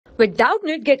With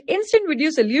Doubtnut, get instant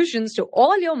video solutions to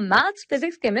all your maths,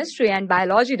 physics, chemistry, and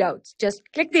biology doubts. Just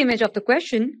click the image of the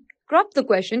question, crop the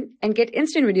question, and get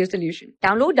instant video solution.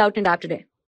 Download Doubtnut app today.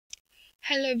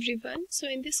 Hello everyone. So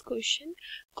in this question,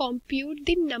 compute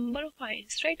the number of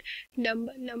ions, right?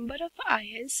 Number of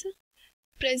ions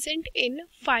present in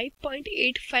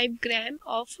 5.85 gram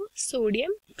of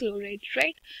sodium chloride,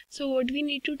 right? So what we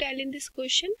need to tell in this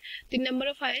question, the number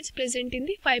of ions present in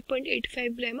the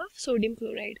 5.85 gram of sodium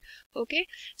chloride. Okay,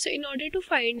 so in order to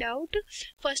find out,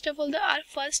 first of all, our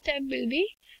first step will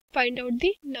be find out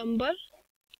the number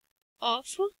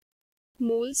of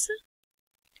moles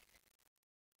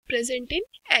present in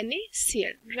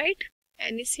NaCl, right?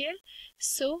 NaCl.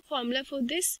 So formula for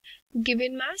this,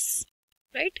 given mass,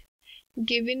 right?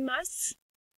 Given mass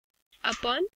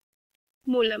upon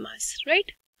molar mass,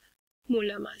 right?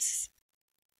 Molar mass.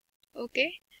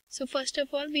 Okay, so first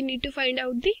of all we need to find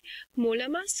out the molar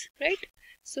mass, right?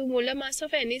 So molar mass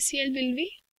of NaCl will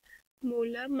be,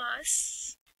 molar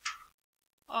mass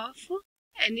of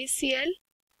NaCl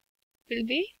will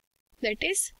be, that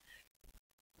is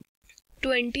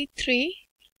 23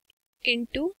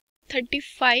 into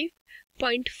 35.5.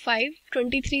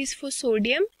 23 is for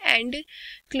sodium and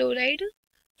chloride,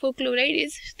 for chloride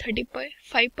is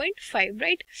 35.5,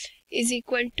 right, is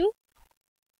equal to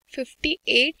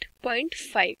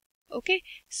 58.5. okay,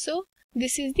 so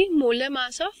this is the molar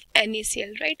mass of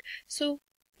NaCl, right? So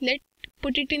let's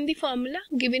put it in the formula,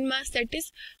 given mass, that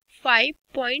is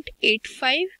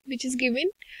 5.85, which is given,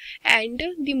 and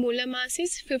the molar mass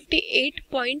is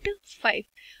 58.5.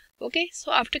 okay,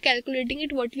 so after calculating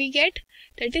it, what we get,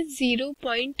 that is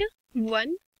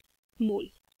 0.1 mole,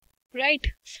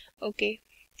 right? Okay,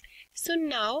 so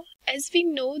now as we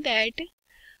know that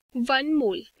 1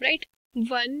 mole, right,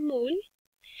 1 mole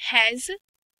has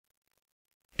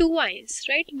 2 ions,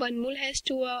 right? 1 mole has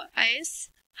 2 ions.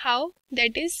 How?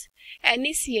 That is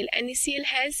NaCl. NaCl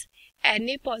has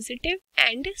Na positive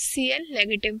and Cl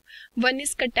negative. One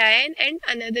is cation and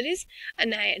another is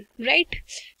anion, right?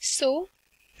 So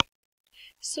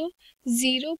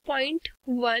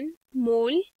 0.1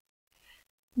 mole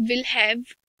will have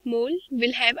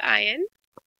ion,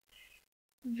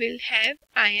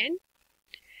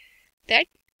 that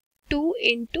 2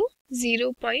 into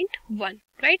 0.1,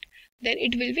 right? Then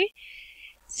it will be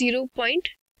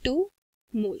 0.2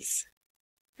 moles,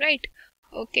 right?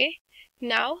 Okay,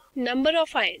 now number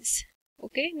of ions.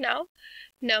 Okay, now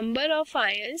number of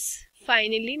ions,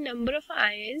 finally number of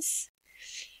ions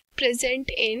present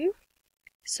in,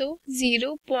 so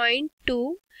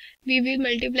 0.2 we will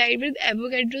multiply it with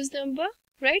Avogadro's number,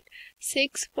 right?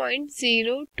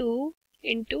 6.02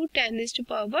 into 10 raised to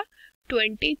power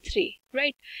 23,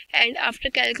 right? And after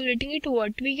calculating it,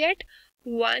 what we get,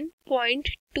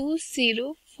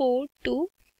 1.2042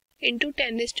 into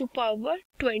 10 raised to power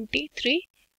 23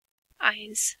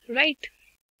 ions, right?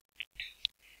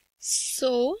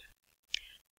 So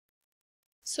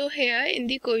here in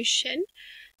the question,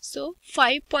 so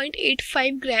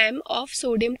 5.85 gram of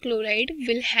sodium chloride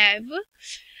will have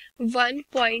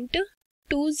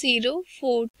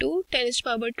 1.2042 10 raised to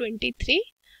power 23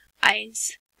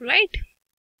 ions, right?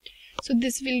 So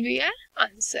this will be our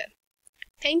answer.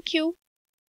 Thank you.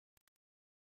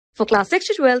 For class 6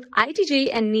 to 12, IIT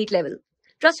JEE and NEET level.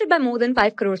 Trusted by more than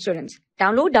 5 crore students.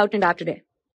 Download Doubtnut app today.